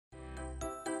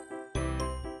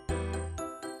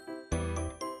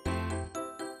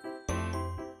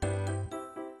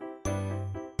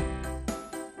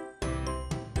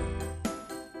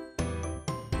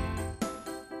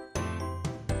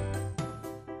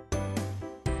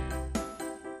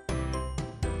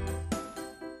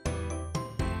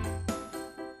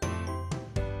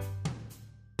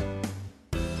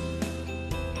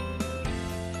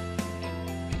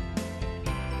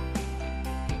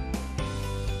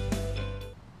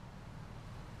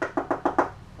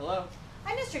Hello.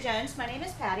 Hi, Mr. Jones. My name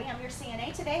is Patty. I'm your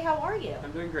CNA today. How are you?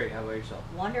 I'm doing great. How about yourself?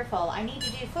 Wonderful. I need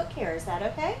to do foot care. Is that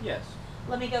okay? Yes.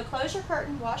 Let me go close your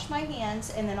curtain, wash my hands,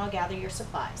 and then I'll gather your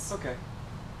supplies. Okay.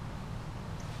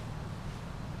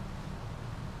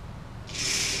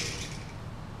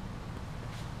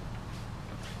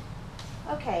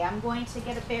 Okay, I'm going to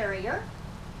get a barrier,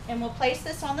 and we'll place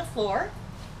this on the floor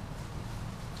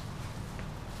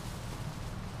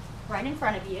right in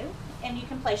front of you, and you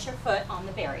can place your foot on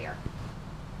the barrier.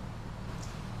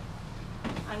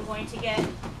 I'm going to get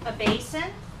a basin,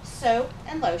 soap,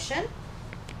 and lotion.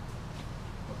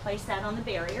 We'll place that on the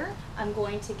barrier. I'm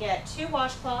going to get 2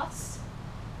 washcloths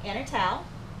and a towel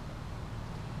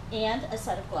and a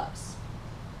set of gloves.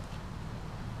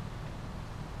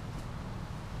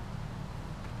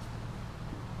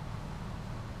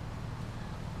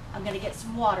 I'm going to get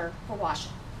some water for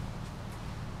washing.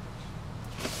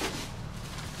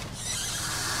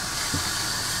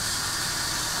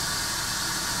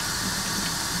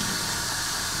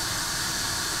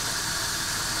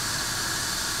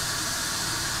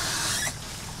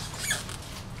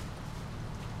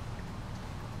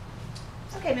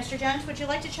 Okay, Mr. Jones, would you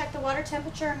like to check the water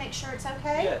temperature and make sure it's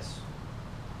okay? Yes.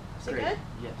 Is it Great. good?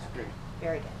 Yes, great.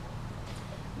 Very good.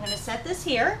 I'm going to set this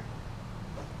here.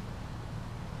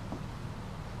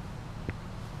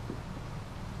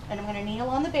 And I'm going to kneel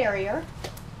on the barrier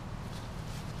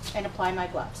and apply my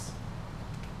gloves.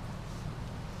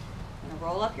 I'm going to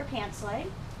roll up your pants leg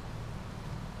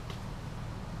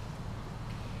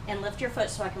and lift your foot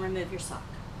so I can remove your sock.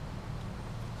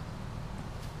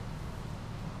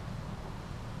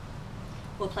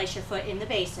 We'll place your foot in the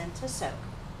basin to soak.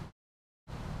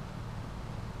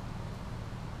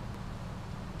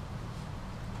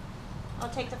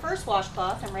 I'll take the first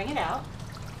washcloth and wring it out,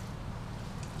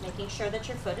 making sure that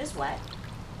your foot is wet.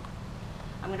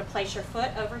 I'm going to place your foot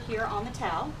over here on the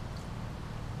towel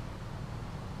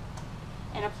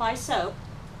and apply soap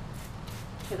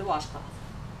to the washcloth.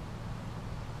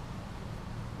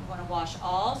 You want to wash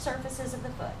all surfaces of the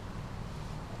foot.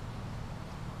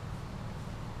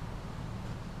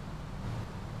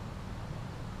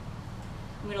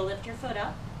 I'm going to lift your foot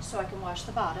up so I can wash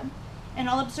the bottom, and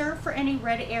I'll observe for any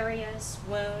red areas,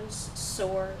 wounds,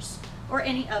 sores, or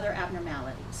any other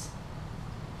abnormalities.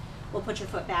 We'll put your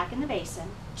foot back in the basin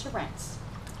to rinse.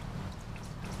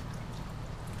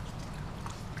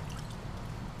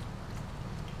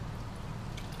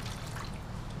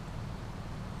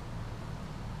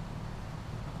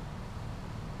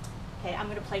 Okay, I'm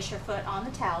going to place your foot on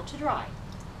the towel to dry.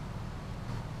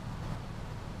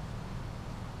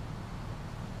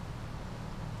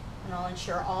 And I'll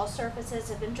ensure all surfaces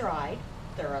have been dried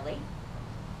thoroughly.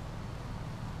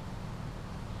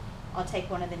 I'll take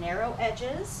one of the narrow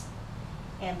edges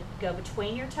and go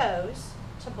between your toes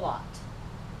to blot.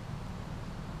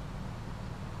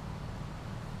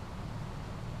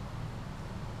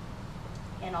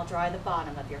 And I'll dry the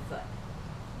bottom of your foot.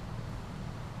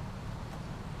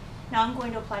 Now I'm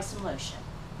going to apply some lotion.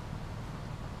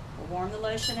 We'll warm the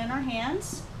lotion in our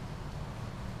hands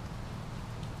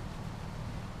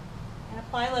and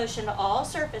apply lotion to all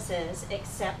surfaces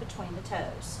except between the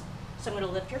toes. So I'm going to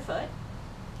lift your foot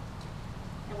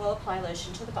and we'll apply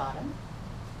lotion to the bottom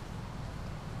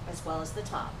as well as the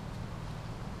top.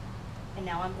 And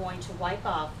now I'm going to wipe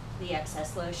off the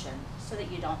excess lotion so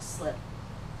that you don't slip.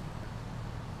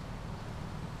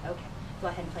 Okay, go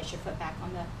ahead and place your foot back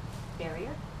on the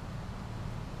barrier.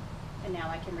 And now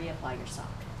I can reapply your sock.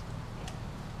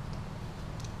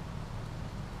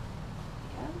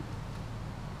 There you go.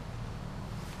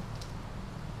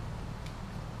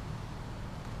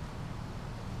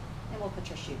 And we'll put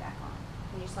your shoe back on.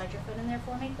 Can you slide your foot in there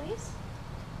for me, please?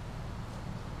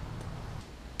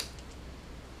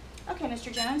 Okay,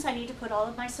 Mr. Jones, I need to put all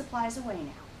of my supplies away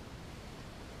now.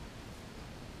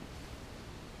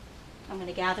 I'm going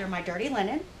to gather my dirty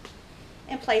linen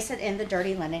and place it in the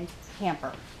dirty linen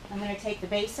hamper. I'm going to take the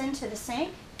basin to the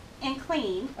sink and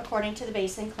clean according to the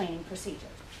basin cleaning procedure.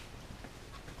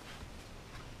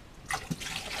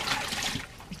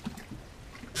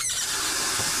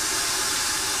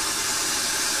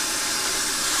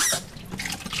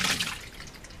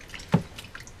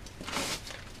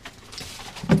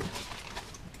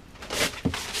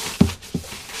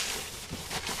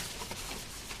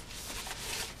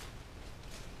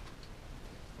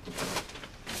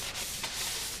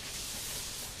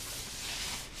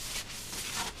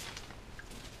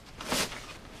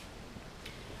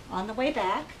 On the way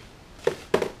back,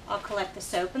 I'll collect the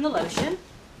soap and the lotion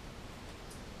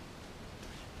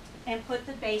and put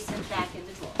the basin back in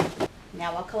the drawer.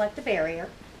 Now I'll collect the barrier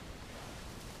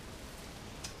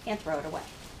and throw it away.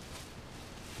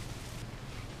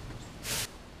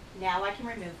 Now I can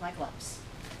remove my gloves.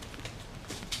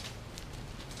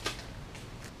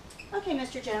 Okay,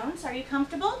 Mr. Jones, are you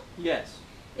comfortable? Yes.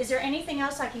 Is there anything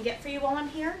else I can get for you while I'm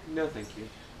here? No, thank you.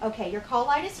 Okay, your call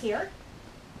light is here.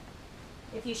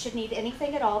 If you should need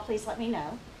anything at all, please let me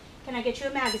know. Can I get you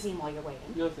a magazine while you're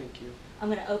waiting? No, thank you. I'm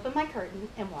going to open my curtain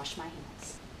and wash my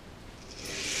hands.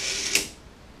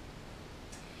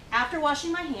 After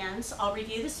washing my hands, I'll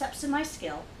review the steps in my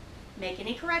skill, make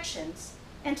any corrections,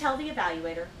 and tell the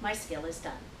evaluator my skill is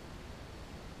done.